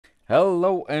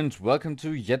Hello and welcome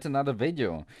to yet another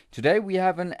video. Today we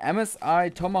have an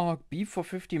MSI Tomahwak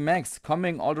B450 Max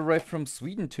coming all the way from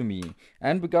Sweden to me,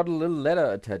 and we got a little letter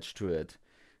attached to it.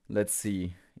 Let's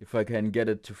see if I can get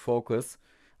it to focus.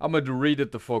 I'm going to read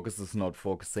it, the focus is not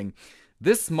focusing.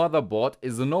 This motherboard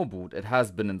is a no-boot. It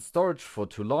has been in storage for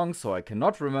too long, so I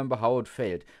cannot remember how it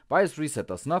failed. BIOS reset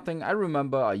does nothing. I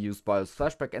remember I used BIOS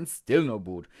flashback and still no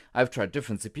boot. I've tried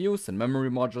different CPUs and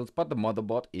memory modules, but the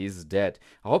motherboard is dead.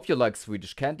 I hope you like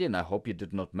Swedish candy and I hope you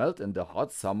did not melt in the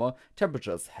hot summer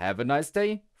temperatures. Have a nice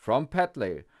day from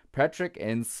Patrick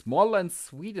in Småland,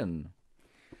 Sweden.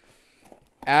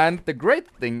 And the great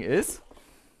thing is,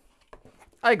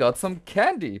 I got some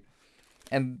candy.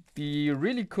 And the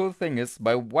really cool thing is,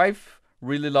 my wife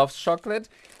really loves chocolate,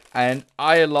 and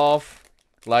I love,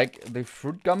 like, the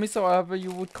fruit gummies, or however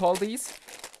you would call these.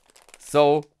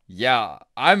 So, yeah,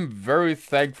 I'm very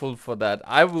thankful for that.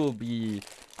 I will be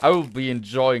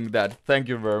enjoying that. Thank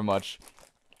you very much.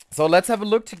 So let's have a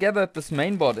look together at this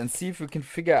mainboard and see if we can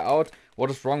figure out what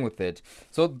is wrong with it.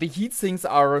 So the heat sinks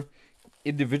are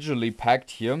individually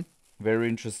packed here. Very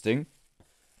interesting.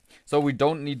 So we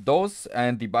don't need those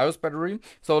and the BIOS battery.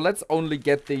 So let's only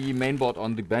get the mainboard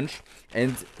on the bench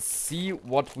and see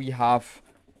what we have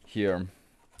here.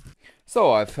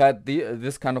 So I've had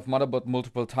this kind of motherboard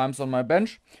multiple times on my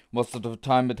bench. Most of the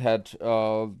time it had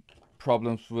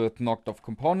problems with knocked off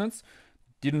components.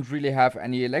 Didn't really have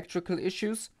any electrical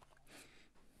issues.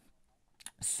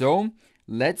 So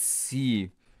let's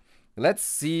see. Let's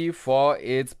see for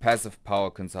its passive power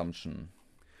consumption.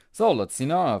 So let's see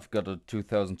now. I've got a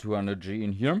 2200G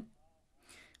in here.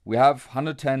 We have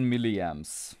 110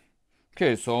 milliamps.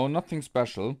 Okay, so nothing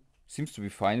special. Seems to be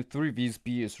fine. 3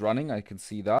 VSB is running, I can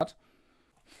see that.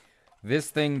 This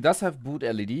thing does have boot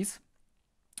LEDs.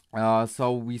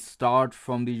 So we start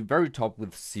from the very top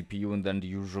with CPU and then the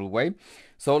usual way.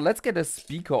 So let's get a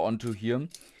speaker onto here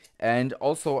and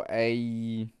also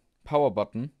a power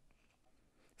button.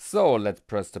 So let's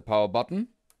press the power button.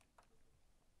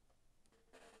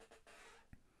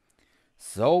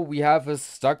 So we have a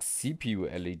stuck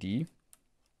CPU LED.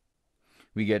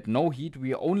 We get no heat.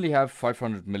 We only have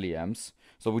 500 milliamps.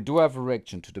 So we do have a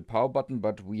reaction to the power button,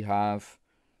 but we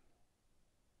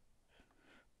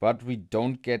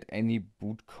don't get any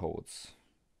boot codes.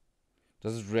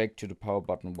 Does it react to the power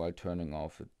button while turning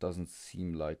off? It doesn't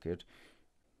seem like it.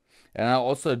 And I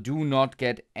also do not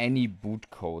get any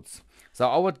boot codes. So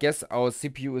I would guess our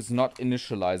CPU is not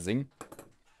initializing.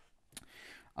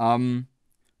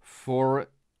 For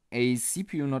a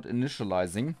CPU not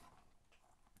initializing,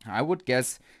 I would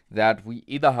guess that we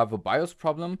either have a BIOS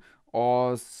problem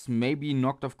or maybe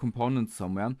knocked off components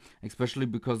somewhere, especially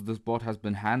because this board has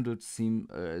been handled,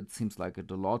 it seems like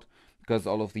it a lot, because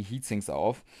all of the heat sinks are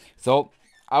off. So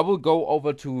I will go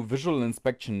over to visual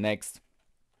inspection next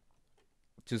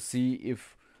to see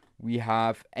if we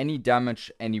have any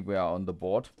damage anywhere on the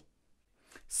board.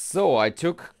 So I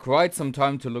took quite some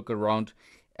time to look around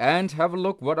and have a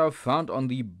look what I found on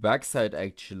the backside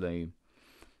actually.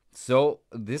 So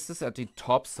this is at the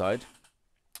top side,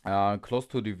 close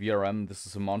to the VRM. This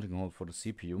is a mounting hole for the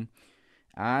CPU.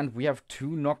 And we have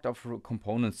two knocked off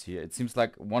components here. It seems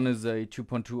like one is a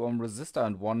 2.2 ohm resistor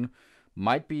and one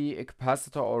might be a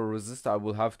capacitor or a resistor. I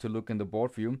will have to look in the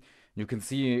board view. You can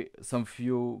see some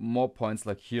few more points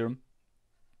like here,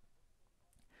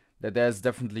 that there's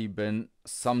definitely been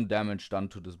some damage done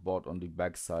to this board on the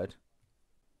back side.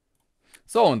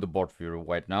 So on the board view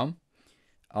right now,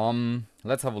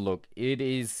 let's have a look. It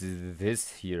is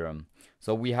this here.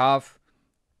 So we have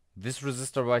this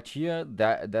resistor right here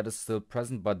that is still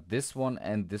present, but this one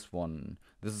and this one.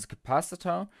 This is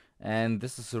capacitor and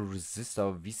this is a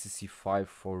resistor VCC5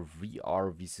 for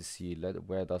VR VCC.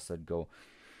 Where does that go?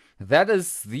 That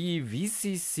is the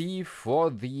VCC for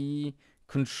the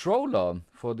controller,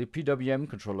 for the PWM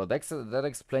controller. That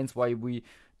explains why we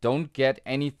don't get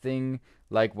anything,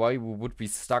 like why we would be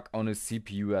stuck on a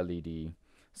CPU LED.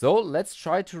 So let's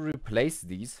try to replace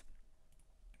these.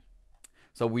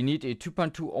 So we need a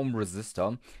 2.2 ohm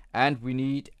resistor and we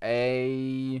need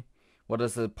a, what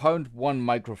is it, 0.1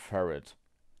 microfarad,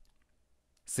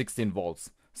 16 volts.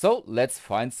 So let's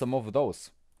find some of those.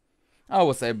 I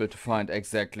was able to find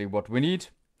exactly what we need.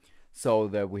 So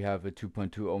there we have a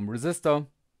 2.2 ohm resistor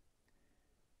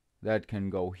that can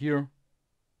go here.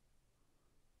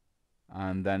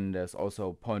 And then there's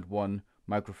also 0.1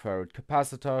 microfarad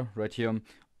capacitor right here.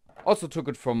 Also took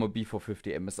it from a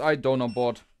B450 MSI donor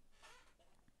board.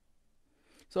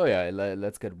 So yeah,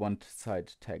 let's get one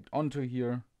side tagged onto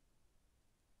here.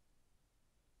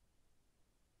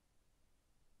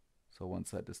 So one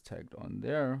side is tagged on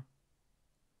there.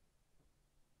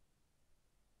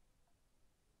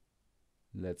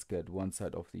 let's get one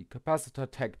side of the capacitor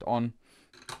tacked on.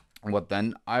 What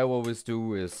then I always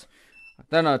do is,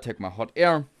 then I take my hot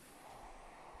air,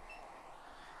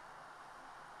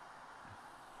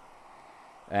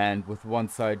 and with one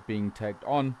side being tacked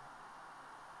on,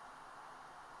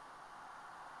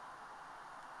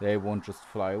 they won't just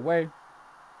fly away.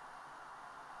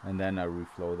 And then I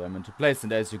reflow them into place,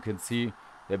 and as you can see,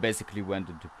 they basically went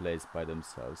into place by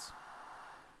themselves.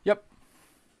 Yep.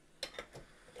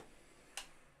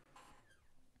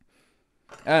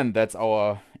 And that's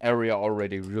our area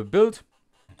already rebuilt.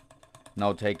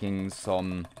 Now taking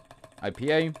some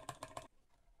IPA.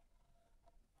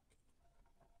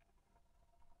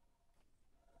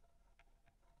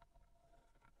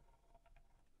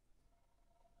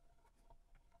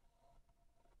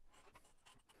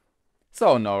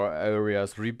 So now our area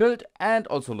is rebuilt and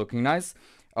also looking nice.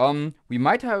 We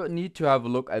might need to have a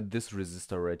look at this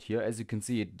resistor right here. As you can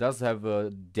see, it does have a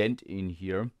dent in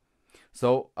here.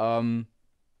 So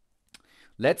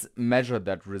let's measure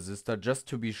that resistor just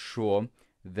to be sure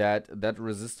that that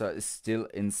resistor is still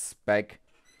in spec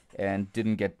and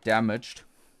didn't get damaged.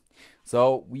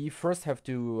 So we first have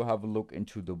to have a look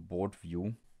into the board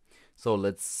view. So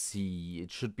let's see, it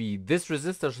should be this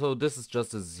resistor. So this is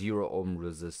just a 0 ohm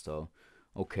resistor.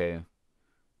 Okay.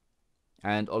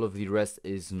 And all of the rest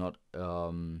is not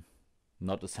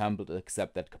assembled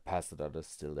except that capacitor is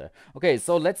still there. Okay,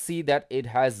 so let's see that it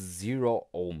has 0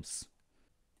 ohms.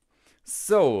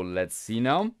 So let's see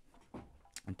now.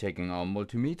 I'm taking our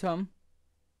multimeter.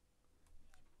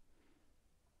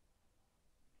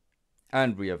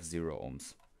 And we have 0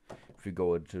 ohms. If we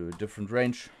go into a different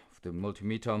range of the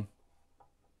multimeter.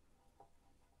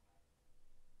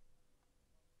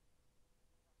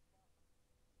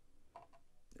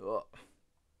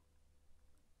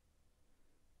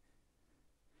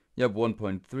 Yep,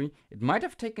 1.3. It might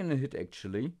have taken a hit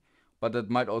actually, but that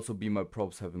might also be my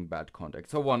probes having bad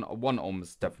contact. So 1 ohm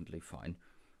is definitely fine.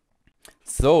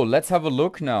 So let's have a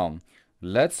look now.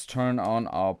 Let's turn on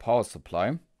our power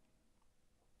supply.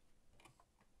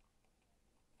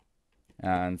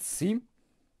 And see.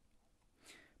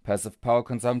 Passive power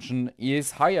consumption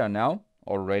is higher now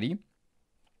already.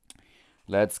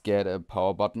 Let's get a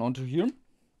power button onto here.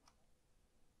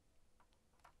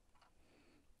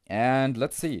 And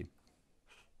let's see.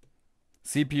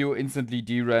 CPU instantly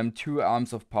DRAM, 2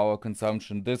 amps of power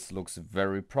consumption. This looks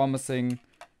very promising.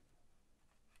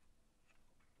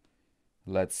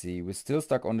 Let's see. We're still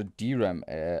stuck on the DRAM,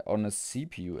 on a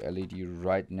CPU LED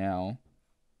right now.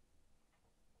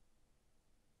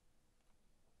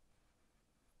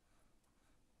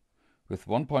 With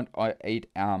 1.8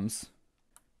 amps.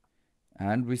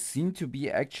 And we seem to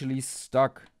be actually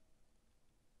stuck.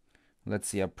 Let's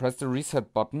see, I press the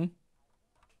reset button.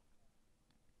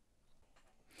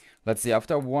 Let's see,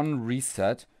 after one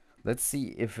reset, let's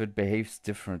see if it behaves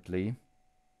differently.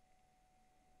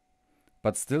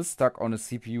 But still stuck on a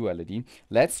CPU LED.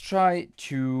 Let's try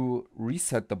to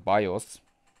reset the BIOS.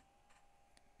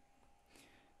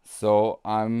 So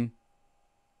I'm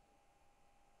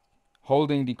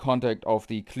holding the contact of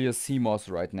the clear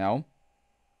CMOS right now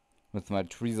with my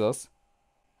tweezers.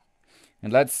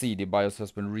 And let's see, the BIOS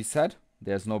has been reset.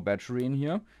 There's no battery in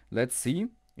here. Let's see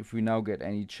if we now get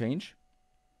any change.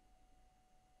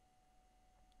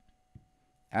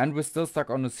 And we're still stuck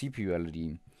on the CPU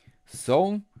LED.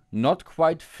 So, not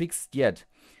quite fixed yet.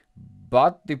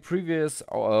 But the previous,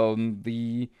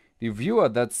 the viewer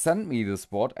that sent me this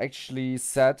board actually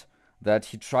said that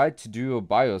he tried to do a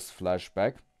BIOS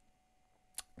flashback.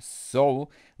 So,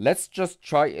 let's just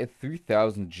try a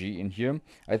 3000G in here.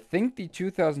 I think the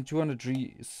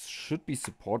 2200G should be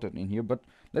supported in here, but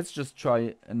let's just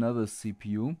try another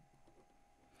CPU.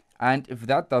 And if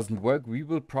that doesn't work, we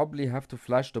will probably have to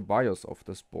flash the BIOS of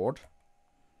this board.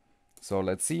 So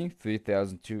let's see,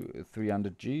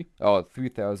 300G, or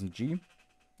 3000G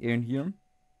in here.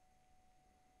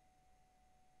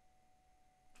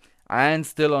 And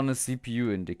still on a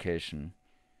CPU indication.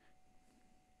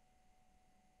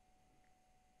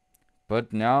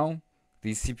 But now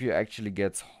the CPU actually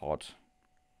gets hot.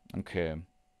 Okay.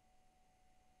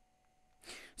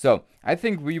 So I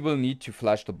think we will need to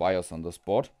flash the BIOS on this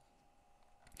board.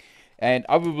 And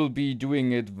I will be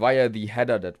doing it via the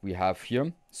header that we have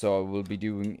here. So I will be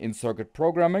doing in-circuit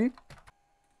programming.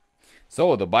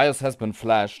 So the BIOS has been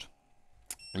flashed.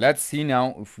 Let's see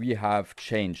now if we have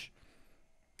change.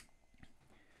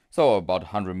 So about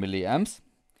 100 milliamps.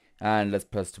 And let's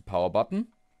press the power button.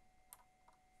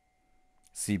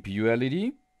 CPU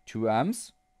LED, 2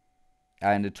 amps.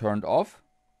 And it turned off.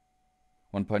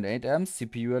 1.8 amps,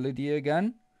 CPU LED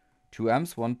again. 2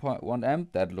 amps, 1.1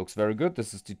 amp. That looks very good.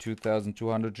 This is the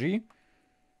 2200G.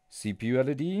 CPU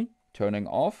LED turning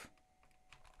off.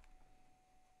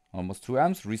 Almost 2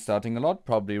 amps, restarting a lot,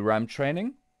 probably RAM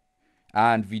training.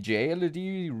 And VGA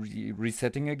LED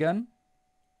resetting again.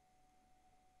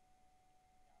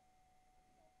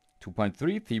 2.3,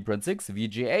 3.6,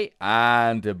 VGA,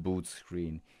 and a boot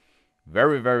screen.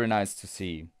 Very, very nice to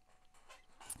see.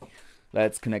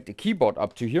 Let's connect the keyboard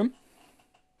up to here.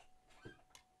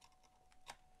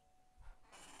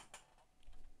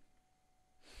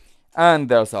 And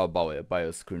there's our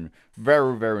BIOS screen.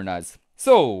 Very, very nice.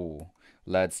 So,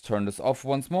 let's turn this off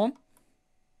once more.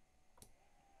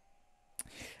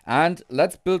 And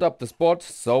let's build up this board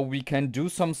so we can do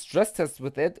some stress tests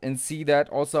with it and see that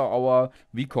also our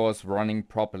vCore is running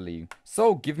properly.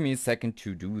 So give me a second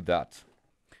to do that.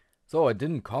 So I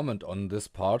didn't comment on this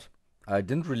part. I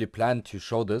didn't really plan to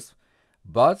show this.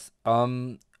 But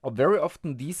very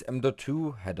often these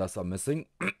M.2 headers are missing.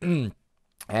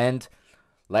 And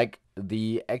like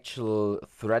the actual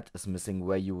thread is missing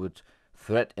where you would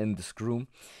thread in the screw.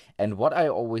 And what I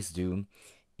always do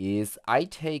is I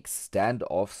take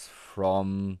standoffs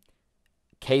from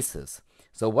cases.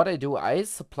 So what I do, I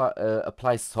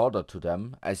apply solder to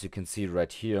them, as you can see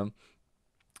right here,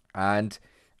 and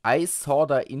I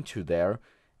solder into there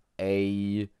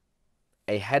a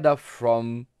header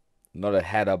from, not a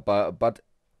header, but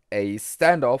a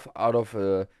standoff out of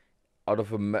a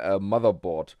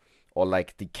motherboard, or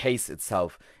like the case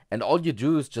itself. And all you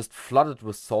do is just flood it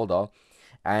with solder.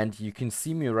 And you can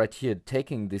see me right here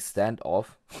taking this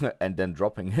standoff and then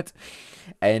dropping it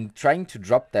and trying to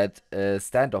drop that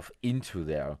standoff into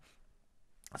there.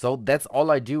 So that's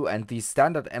all I do, and the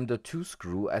standard M.2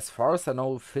 screw, as far as I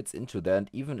know, fits into there.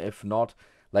 And even if not,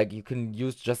 like, you can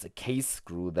use just a case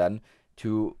screw then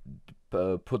to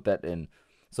put that in.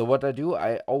 So what I do,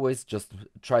 I always just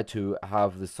try to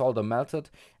have the solder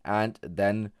melted and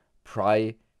then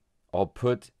pry or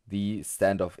put the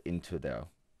standoff into there.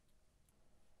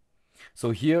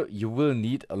 So here you will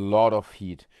need a lot of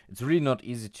heat. It's really not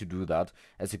easy to do that.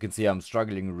 As you can see, I'm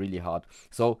struggling really hard.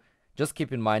 So just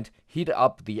keep in mind, heat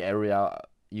up the area.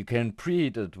 You can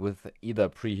preheat it with either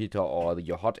preheater or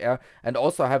your hot air. And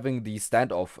also having the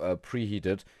standoff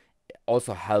preheated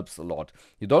also helps a lot.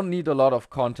 You don't need a lot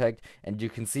of contact. And you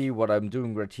can see what I'm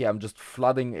doing right here. I'm just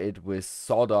flooding it with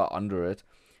solder under it,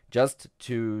 just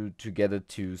to get it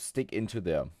to stick into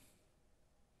there.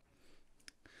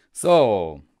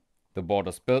 So the board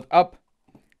is built up,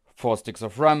 4 sticks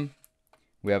of RAM,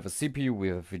 we have a CPU, we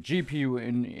have a GPU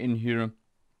in here.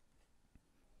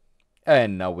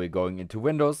 And now we're going into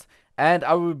Windows, and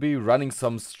I will be running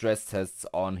some stress tests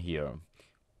on here.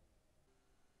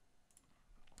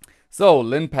 So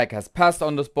Linpack has passed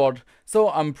on this board, so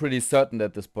I'm pretty certain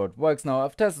that this board works now.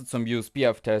 I've tested some USB,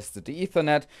 I've tested the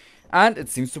Ethernet, and it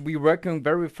seems to be working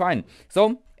very fine.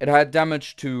 So it had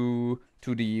damage to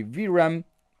the VRAM,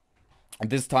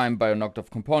 this time by a knocked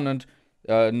off component,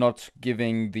 not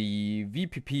giving the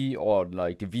VPP or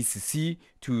like the VCC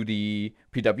to the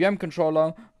PWM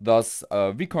controller, thus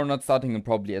vCore not starting and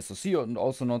probably SoC and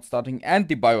also not starting, and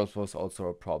the BIOS was also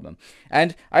a problem.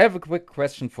 And I have a quick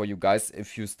question for you guys,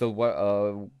 if you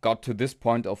still got to this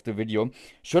point of the video.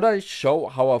 Should I show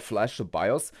how I flash the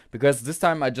BIOS? Because this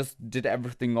time I just did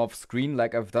everything off screen.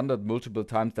 Like, I've done that multiple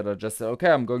times, that I just said, okay,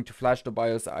 I'm going to flash the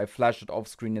BIOS, I flash it off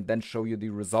screen and then show you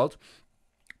the result.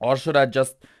 Or should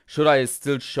I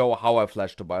still show how I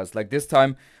flash the BIOS? Like this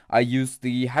time, I used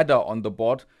the header on the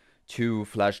board to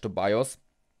flash the BIOS.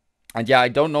 And yeah, I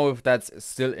don't know if that's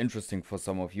still interesting for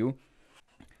some of you.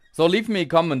 So leave me a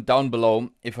comment down below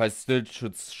if I still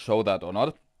should show that or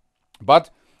not.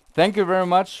 But thank you very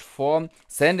much for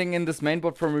sending in this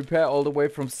mainboard from repair all the way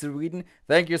from Sweden.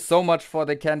 Thank you so much for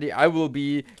the candy. I will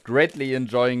be greatly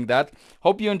enjoying that.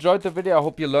 Hope you enjoyed the video. I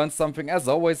hope you learned something. As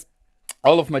always,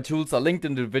 all of my tools are linked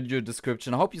in the video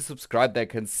description. I hope you subscribe. I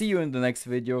can see you in the next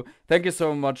video. Thank you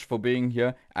so much for being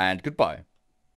here, and goodbye.